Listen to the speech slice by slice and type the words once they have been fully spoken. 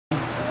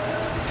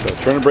So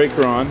turn the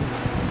breaker on.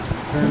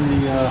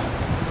 Turn the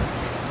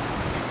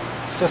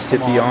system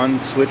Hit the on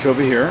switch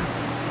over here.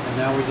 And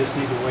now we just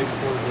need to wait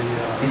for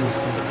the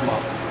system to come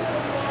up.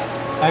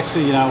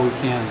 Actually, you know, we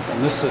can,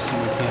 on this system,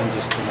 we can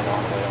just turn it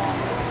all the way on.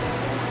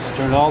 Just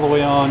turn it all the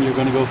way on. You're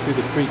going to go through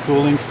the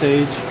pre-cooling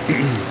stage.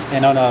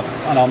 And on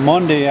a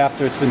Monday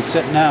after it's been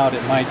sitting out,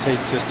 it might take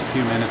just a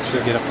few minutes to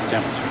get up to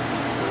temperature.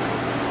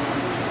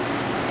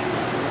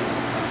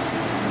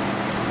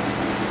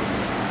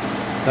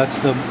 That's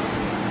the,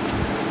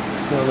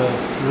 so the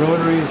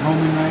rotary is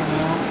homing right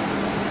now.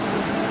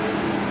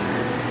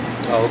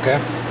 Oh, okay.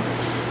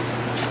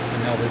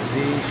 And now the Z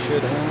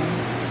should home.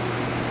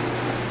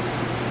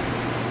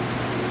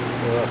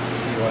 We'll have to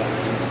see why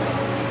this is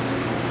going.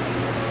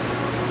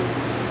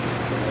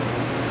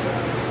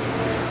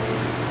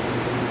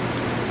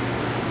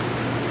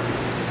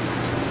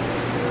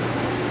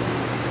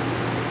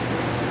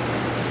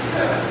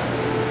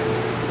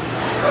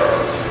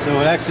 So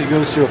it actually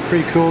goes through a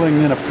pre-cooling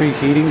and then a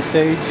preheating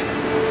stage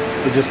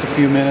for just a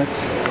few minutes.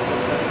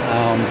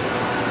 And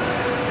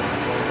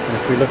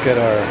if we look at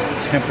our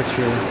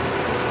temperature,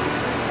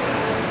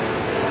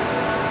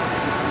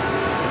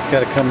 it's got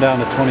to come down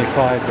to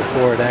 25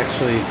 before it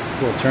actually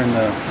will turn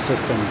the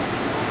system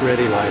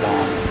ready light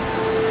on.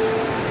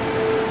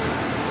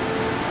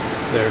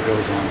 There it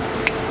goes on.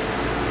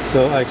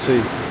 So actually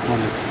on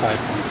to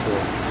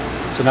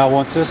 5.4. So now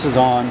once this is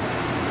on,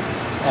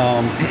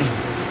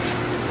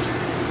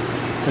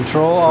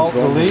 Control Alt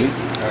Delete,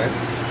 Alright.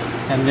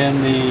 and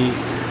then the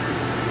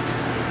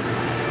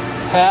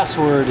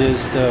password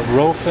is the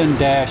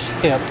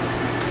Rofin-HIP.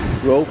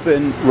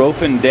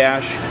 Rofin-HIP.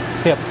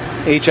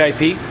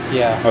 HIP?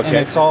 Yeah, okay. and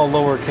it's all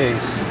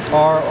lowercase.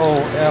 ROFIN-HIP.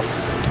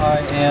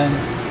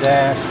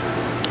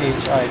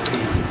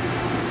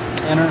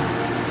 Enter.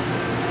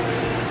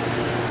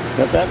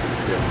 Got that?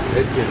 Yeah,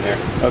 it's in there.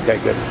 Okay,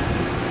 good.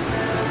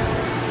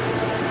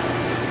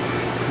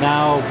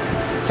 Now,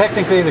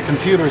 technically the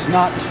computer is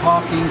not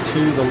talking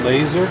to the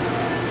laser,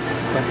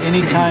 but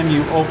anytime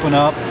you open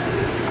up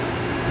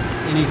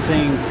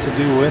anything to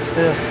do with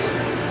this,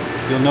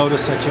 you'll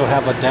notice that you'll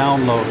have a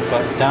download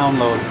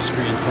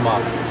screen come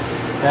up.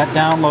 That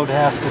download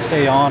has to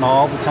stay on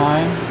all the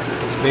time.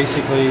 It's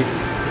basically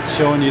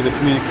showing you the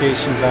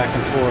communication back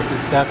and forth.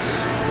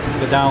 That's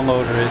the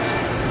downloader is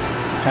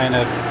kind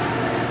of,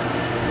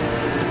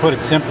 to put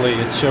it simply,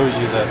 it shows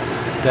you that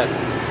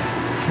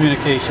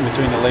communication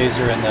between the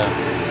laser and the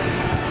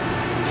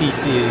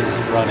PC is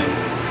running.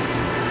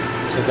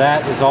 So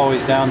that is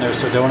always down there,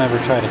 so don't ever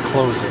try to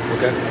close it.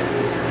 Okay.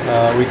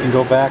 We can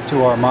go back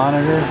to our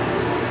monitor.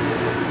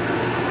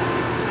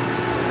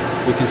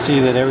 We can see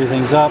that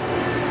everything's up,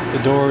 the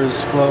door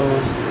is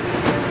closed. You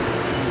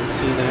can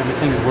see that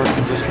everything is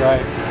working just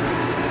right.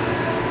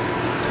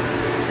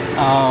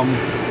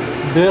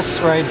 This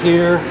right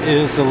here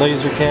is the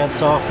LaserCAD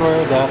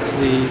software. That's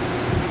the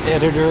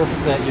editor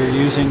that you're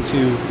using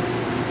to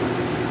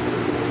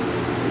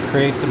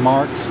create the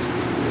marks,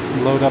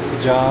 load up the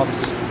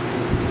jobs.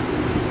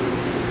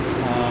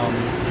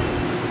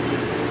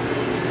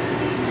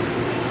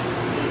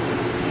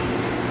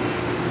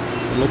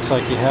 It looks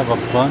like you have a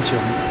bunch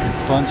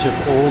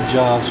of old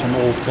jobs from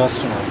old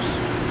customers.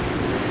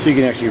 So you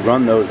can actually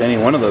run those, any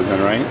one of those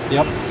then, right?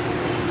 Yep.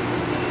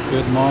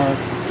 Good mark.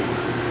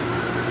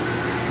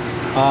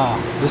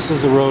 This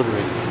is a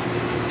rotary.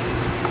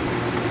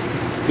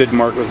 Good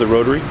mark was the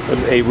rotary? It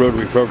was a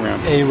rotary program.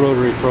 A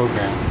rotary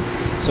program.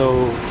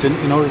 So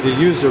in order to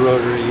use the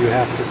rotary, you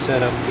have to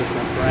set up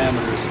different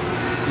parameters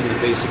in the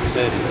basic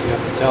settings. You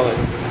have to tell it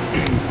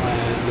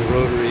the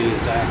rotary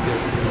is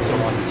active and so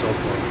on and so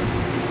forth.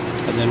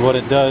 And then what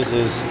it does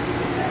is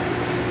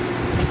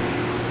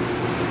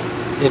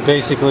it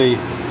basically,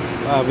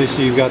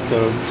 obviously you've got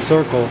the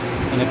circle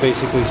and it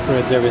basically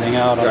spreads everything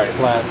out on Right.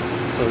 flat,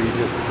 so you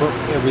just put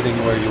everything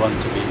where you want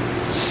it to be.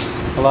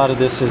 A lot of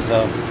this is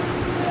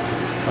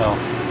well,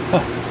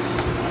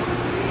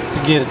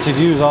 to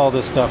use all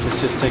this stuff, it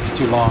just takes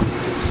too long.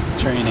 It's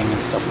training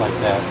and stuff like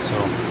that.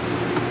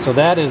 So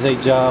that is a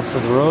job for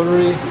the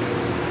rotary.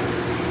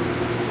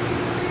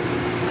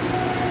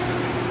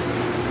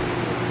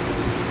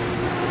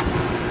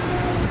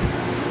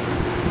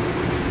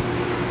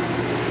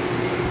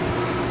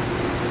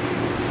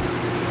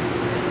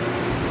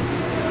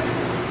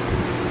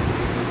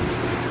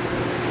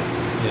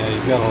 Yeah,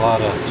 you've got a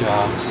lot of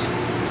jobs.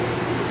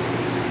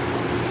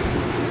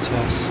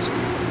 Test.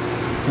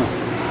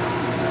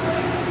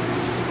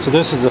 So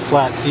this is the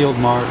flat field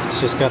mark. It's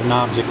just got an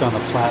object on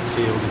the flat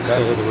field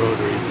instead of the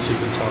rotary, so you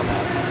can tell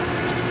that.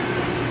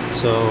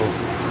 So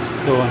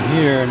go in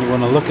here and you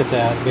want to look at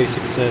that,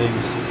 basic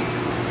settings.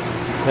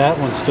 That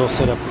one's still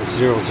set up for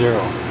 00.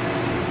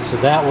 So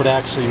that would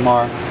actually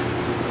mark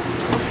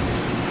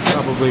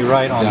probably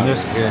right on Down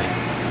this here.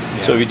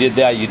 Yeah. So if you did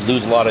that, you'd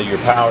lose a lot of your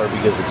power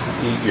because it's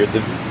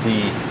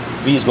the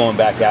V is going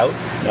back out.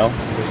 No.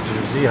 Because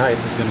your Z height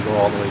is going to go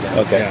all the way down.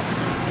 Okay.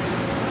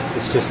 Yeah.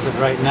 It's just that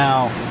right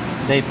now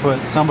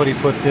somebody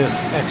put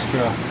this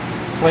extra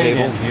plate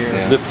Table? in here.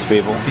 Yeah. Lift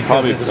table, Because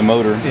probably for the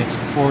motor. It's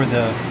for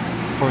the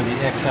for the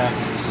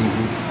x-axis.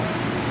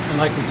 And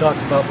like we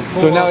talked about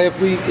before. So now if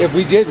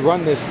we did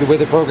run this the way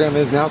the program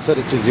is now, set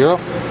it to 0,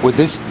 would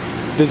this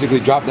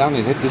physically drop down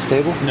and hit this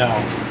table? No.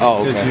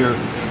 Oh, okay. Because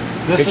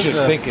this It's is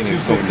just a thinking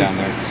it's going down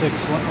there.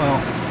 256. Well,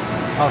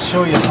 I'll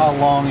show you how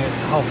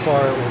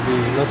far it will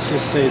be. Let's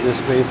just say this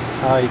base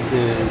height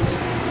is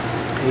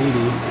 80.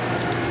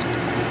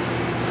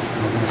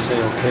 We're going to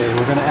say okay.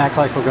 We're going to act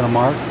like we're going to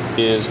mark.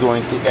 Is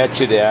going to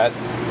etch it at.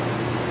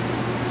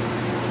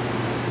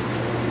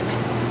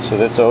 So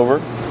that's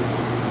over.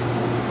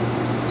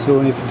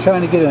 So if you're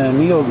trying to get an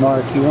annealed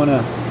mark, you want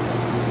to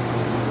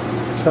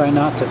try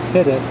not to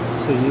pit it.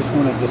 So you just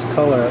want to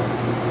discolor it.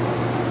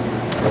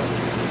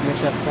 Get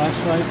that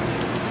flashlight?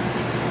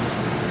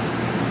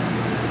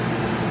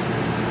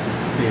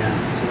 Yeah,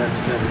 so that's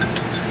better.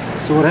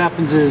 So what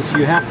happens is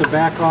you have to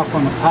back off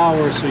on the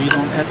power so you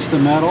don't etch the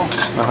metal.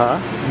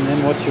 And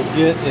then what you'll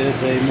get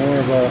is a more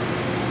of a,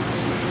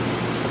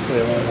 hopefully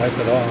I won't wipe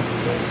it off.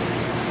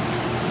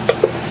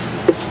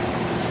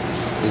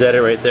 Is that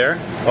it right there?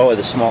 Oh,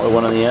 the smaller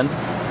one on the end? Right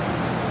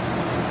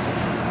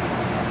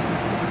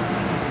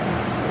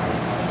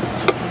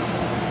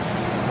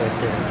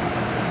there.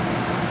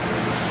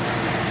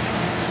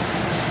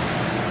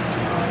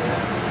 Oh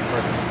yeah, it's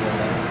hard to see on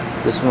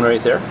that. This one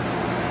right there?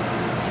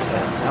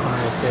 Yeah, that one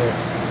right there.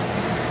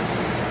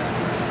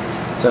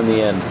 It's on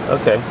the end.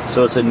 Okay,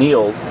 so it's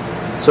annealed.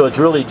 So it's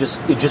really just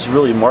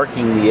really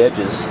marking the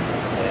edges.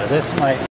 Yeah, this might